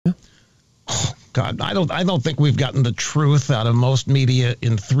God, I don't think we've gotten the truth out of most media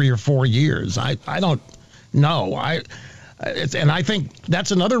in 3 or 4 years. I don't know. And I think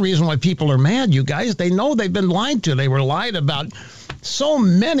that's another reason why people are mad, you guys. They know they've been lied to. They were lied about so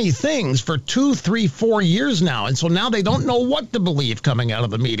many things for 2, 3, 4 years now. And so now they don't know what to believe coming out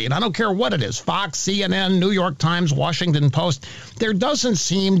of the media. And I don't care what it is, Fox, CNN, New York Times, Washington Post. There doesn't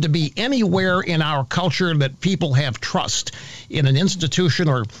seem to be anywhere in our culture that people have trust in an institution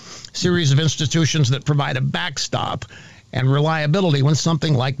or series of institutions that provide a backstop and reliability when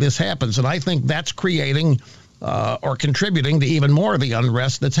something like this happens. And I think that's creating or contributing to even more of the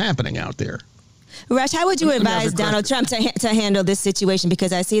unrest that's happening out there. Rush, how would you advise Donald Trump to handle this situation?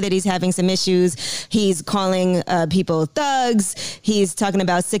 Because I see that he's having some issues. He's calling people thugs. He's talking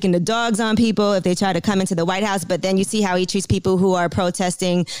about sicking the dogs on people if they try to come into the White House. But then you see how he treats people who are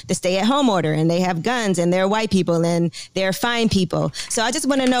protesting the stay-at-home order, and they have guns, and they're white people, and they're fine people. So I just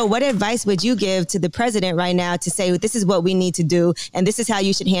want to know, what advice would you give to the president right now to say, this is what we need to do, and this is how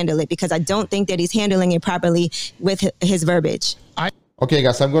you should handle it? Because I don't think that he's handling it properly with his verbiage. Okay,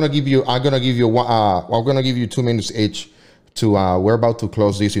 guys, I'm gonna give you 2 minutes each to. We're about to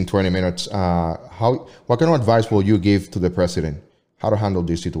close this in 20 minutes. What kind of advice will you give to the president how to handle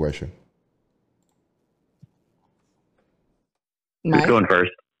this situation? Who's going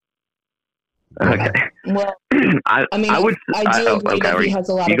first? Okay. Well, I do agree that he has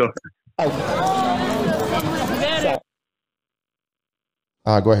a lot of.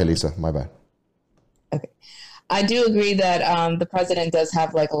 Go ahead, Lisa. My bad. Okay. I do agree that the president does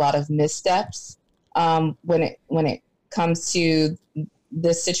have like a lot of missteps when it comes to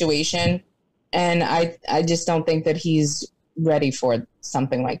this situation, and I just don't think that he's ready for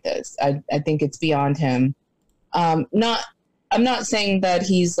something like this. I think it's beyond him. I'm not saying that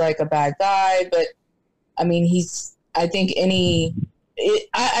he's like a bad guy, but I mean I think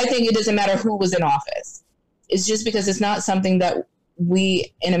it doesn't matter who was in office. It's just because it's not something that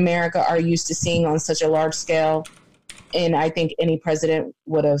we in America are used to seeing on such a large scale. And I think any president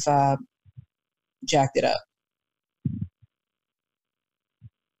would have jacked it up.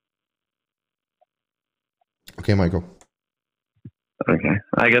 Okay, Michael. Okay.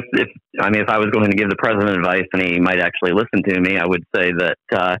 I guess if I was going to give the president advice and he might actually listen to me, I would say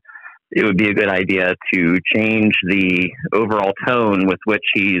that it would be a good idea to change the overall tone with which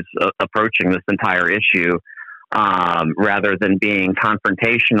he's approaching this entire issue. Rather than being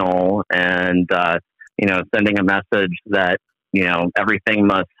confrontational and, sending a message that, everything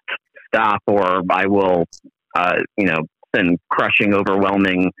must stop or I will, send crushing,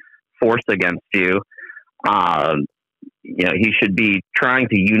 overwhelming force against you. He should be trying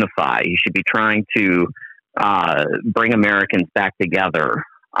to unify. He should be trying to bring Americans back together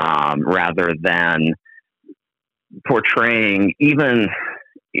rather than portraying even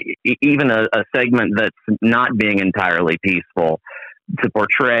a segment that's not being entirely peaceful, to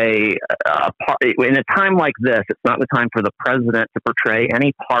portray in a time like this. It's not the time for the president to portray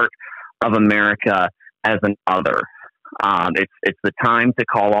any part of America as an other. It's the time to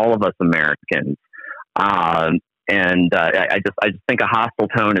call all of us Americans. I just think a hostile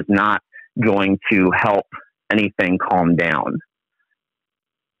tone is not going to help anything calm down.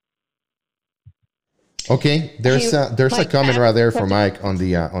 Okay, there's a comment right there for Mike on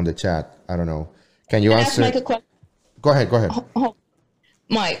the chat. I don't know. Can you answer? Mike a question? Go ahead.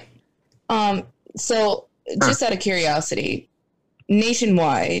 Mike, so just out of curiosity,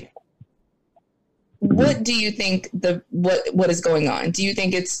 nationwide, what do you think what is going on? Do you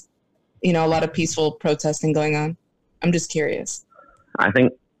think it's a lot of peaceful protesting going on? I'm just curious. I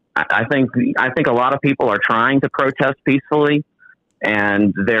think a lot of people are trying to protest peacefully.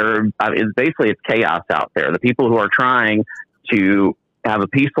 And it's chaos out there. The people who are trying to have a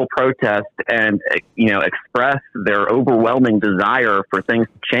peaceful protest and, express their overwhelming desire for things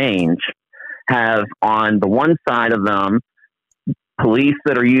to change have on the one side of them police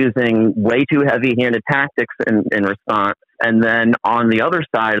that are using way too heavy-handed tactics in response. And then on the other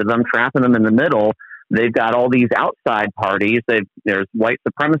side of them, trapping them in the middle, they've got all these outside parties. There's white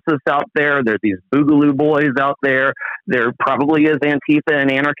supremacists out there. There's these Boogaloo boys out there. There probably is Antifa and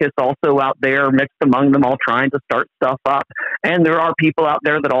anarchists also out there mixed among them, all trying to start stuff up. And there are people out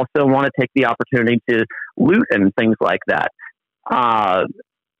there that also want to take the opportunity to loot and things like that.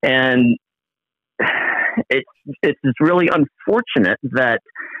 And it's really unfortunate that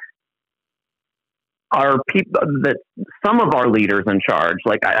that some of our leaders in charge,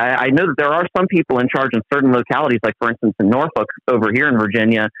 like I know that there are some people in charge in certain localities, like for instance in Norfolk over here in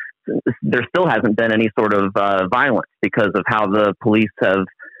Virginia, there still hasn't been any sort of violence because of how the police have,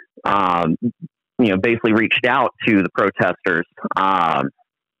 basically reached out to the protesters.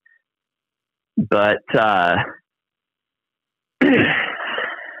 But yeah,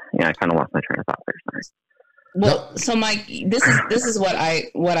 I kind of lost my train of thought there. Sorry. Well, so Mike, this is what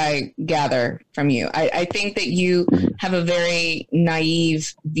I gather from you. I think that you have a very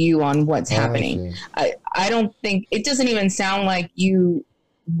naive view on what's happening. I don't think it doesn't even sound like you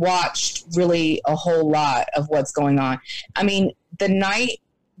watched really a whole lot of what's going on. I mean, the night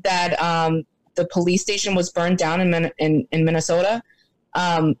that the police station was burned down in Minnesota,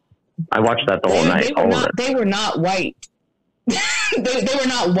 I watched that the whole night. They were not white. they were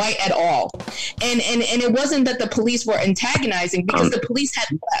not white at all, and it wasn't that the police were antagonizing, because the police had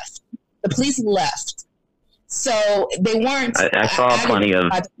left. The police left, so they weren't. I saw plenty of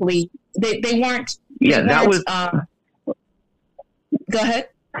the police. They weren't. Yeah, that was. Go ahead.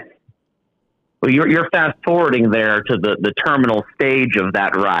 Well, you're fast forwarding there to the terminal stage of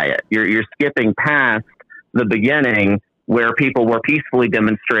that riot. You're skipping past the beginning, where people were peacefully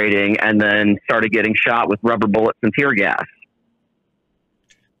demonstrating and then started getting shot with rubber bullets and tear gas.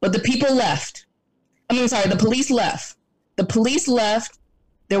 But the people left. The police left. The police left.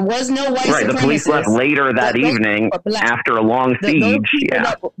 There was no white supremacists. Right, the police left later that evening after a long siege.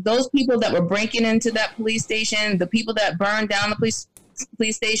 Those people that were breaking into that police station, the people that burned down the police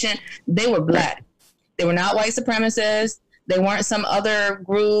station, they were black. They were not white supremacists. They weren't some other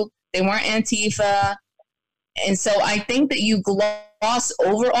group. They weren't Antifa. And so I think that you gloss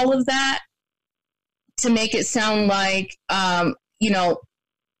over all of that to make it sound like,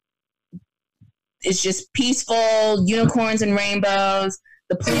 it's just peaceful, unicorns and rainbows.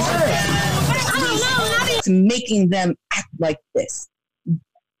 The police are bad. Making them act like this.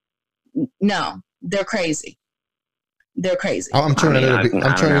 No, they're crazy. They're crazy. I'm showing a little video.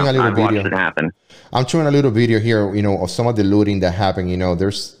 I'm showing a little video here, of some of the looting that happened.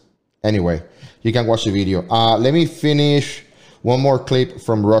 Anyway, you can watch the video. Let me finish one more clip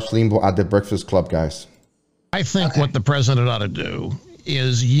from Rush Limbaugh at the Breakfast Club, guys. I think what the president ought to do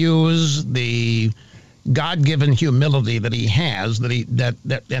is use the God-given humility that he has,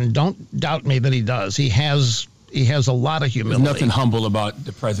 and don't doubt me that he does. He has a lot of humility. There's nothing humble about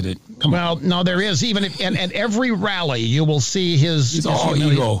the president. No, there is. Even if, and at every rally, you will see his all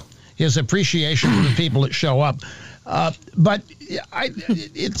ego, his appreciation for the people that show up. But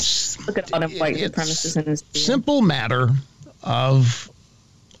it's look at all the white supremacists in his simple matter of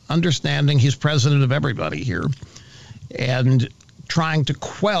understanding he's president of everybody here, and trying to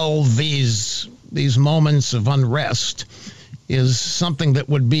quell these moments of unrest is something that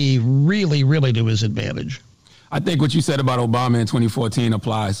would be really, really to his advantage. I think what you said about Obama in 2014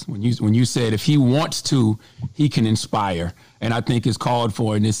 applies. When you said if he wants to, he can inspire, and I think it's called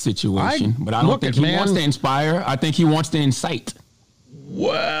for in this situation. But I don't think he wants to inspire. I think he wants to incite.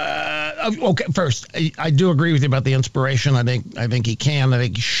 Okay, first, I do agree with you about the inspiration. I think he can. I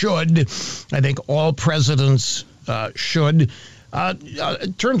think he should. I think all presidents should.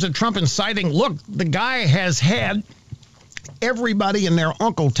 In terms of Trump inciting, look, the guy has had everybody and their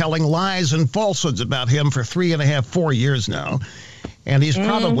uncle telling lies and falsehoods about him for 3.5, 4 years now. And he's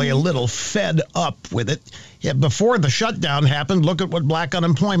probably a little fed up with it. Yeah, before the shutdown happened, look at what black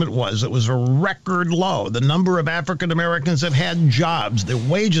unemployment was. It was a record low. The number of African Americans have had jobs. Their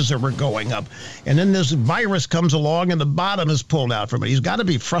wages were going up. And then this virus comes along and the bottom is pulled out from it. He's got to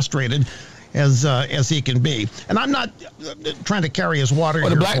be frustrated as he can be. And I'm not trying to carry his water. Well,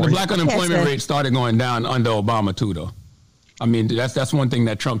 the black unemployment rate started going down under Obama too, though. I mean, that's one thing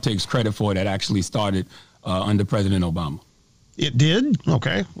that Trump takes credit for that actually started under President Obama. It did?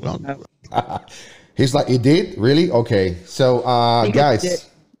 Okay. Well, he's like, it did? Really? Okay. So, guys,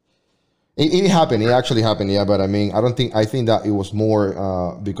 it happened. It actually happened. Yeah. But I mean, I think that it was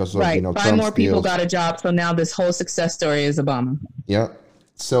more because of, Five Trump's more people deals. got a job. So now this whole success story is Obama. Yeah.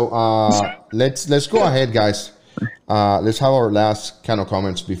 So let's go ahead, guys. Let's have our last kind of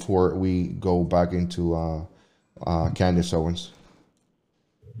comments before we go back into Candace Owens.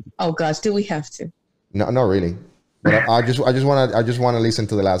 Oh gosh, do we have to? No, not really. But I just want to listen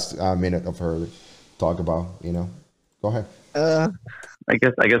to the last minute of her talk about. Go ahead. I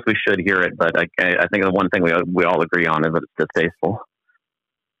guess we should hear it, but I think the one thing we all agree on is that it's distasteful.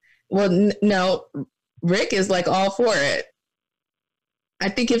 Well, no, Rick is like all for it. I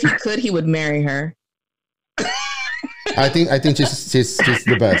think if he could, he would marry her. I think she's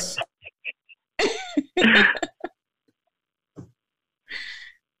the best.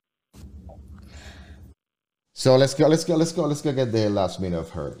 So let's go get the last minute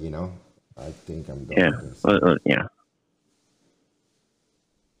of her. I think I'm going. Yeah.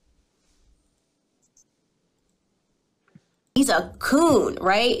 he's a coon,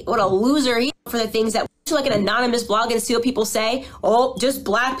 right? What a loser he is for the things that to like an anonymous blog and see what people say. Oh, just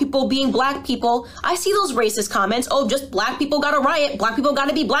black people being black people. I see those racist comments. Oh, just black people got to riot. Black people got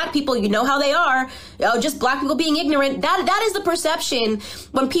to be black people. You know how they are. Oh, just black people being ignorant. That is the perception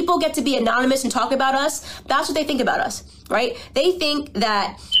when people get to be anonymous and talk about us. That's what they think about us, right? They think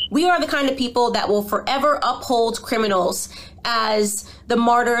that we are the kind of people that will forever uphold criminals as the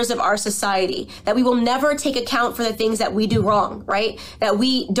martyrs of our society, that we will never take account for the things that we do wrong, right? That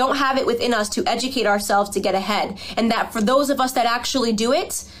we don't have it within us to educate ourselves to get ahead. And that for those of us that actually do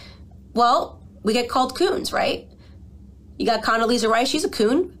it, well, we get called coons, right? You got Condoleezza Rice, she's a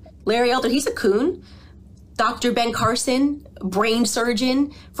coon. Larry Elder, he's a coon. Dr. Ben Carson, brain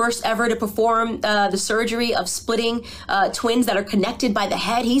surgeon, first ever to perform the surgery of splitting twins that are connected by the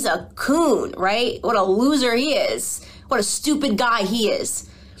head. He's a coon, right? What a loser he is. What a stupid guy he is.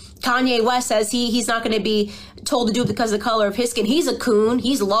 Kanye West says he's not going to be told to do it because of the color of his skin. He's a coon.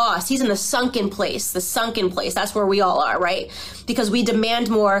 He's lost. He's in the sunken place. The sunken place. That's where we all are, right? Because we demand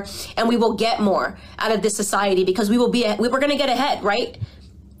more and we will get more out of this society because we're going to get ahead, right?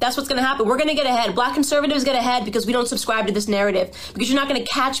 That's what's going to happen. We're going to get ahead. Black conservatives get ahead because we don't subscribe to this narrative. Because you're not going to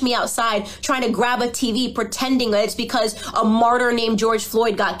catch me outside trying to grab a TV pretending that it's because a martyr named George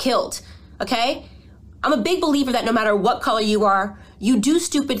Floyd got killed. Okay? I'm a big believer that no matter what color you are, you do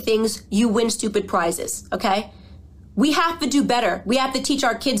stupid things, you win stupid prizes. Okay? We have to do better. We have to teach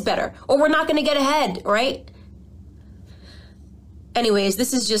our kids better, or we're not going to get ahead, right? Anyways,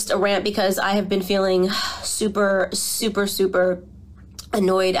 this is just a rant because I have been feeling super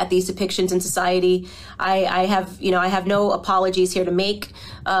annoyed at these depictions in society. I have no apologies here to make.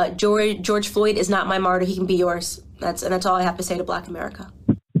 George Floyd is not my martyr. He can be yours. That's all I have to say to Black America.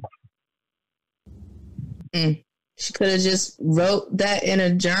 She could have just wrote that in a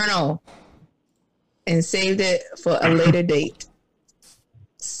journal and saved it for a later date.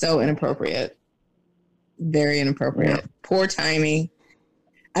 So inappropriate. Very inappropriate. Yeah. Poor timing.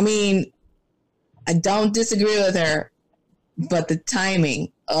 I mean, I don't disagree with her, but the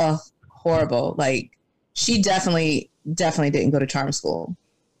timing, horrible. Like, she definitely didn't go to charm school.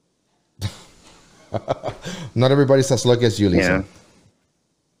 Not everybody's as lucky as you, Lisa. Yeah.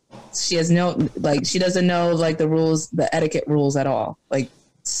 She has she doesn't know like the rules, the etiquette rules at all. Like,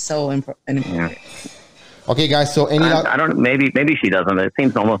 so inappropriate. Yeah. Okay, guys. So I don't. Maybe she doesn't. It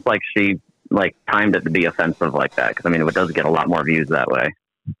seems almost like she timed it to be offensive like that. Because I mean, it does get a lot more views that way.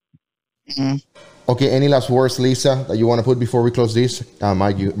 Mm-hmm. Okay. Any last words, Lisa, that you want to put before we close this?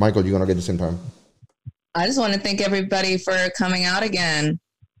 Michael, you're gonna get the same time. I just want to thank everybody for coming out again.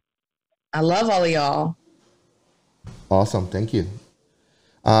 I love all of y'all. Awesome. Thank you.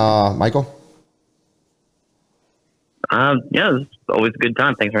 Michael? Yeah, it's always a good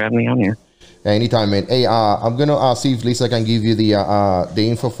time. Thanks for having me on here. Yeah, anytime, man. Hey, I'm gonna see if Lisa can give you the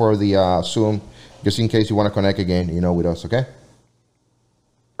info for the Zoom, just in case you want to connect again, with us. Okay.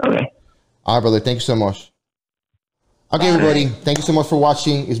 Okay. All right, brother. Thank you so much. Okay, everybody. Thank you so much for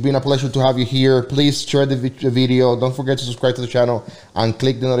watching. It's been a pleasure to have you here. Please share the video. Don't forget to subscribe to the channel and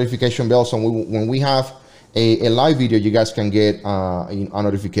click the notification bell so when we have a live video, you guys can get a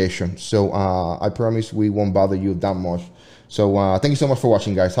notification. So I promise we won't bother you that much. So thank you so much for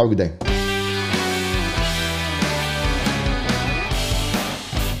watching, guys. Have a good day.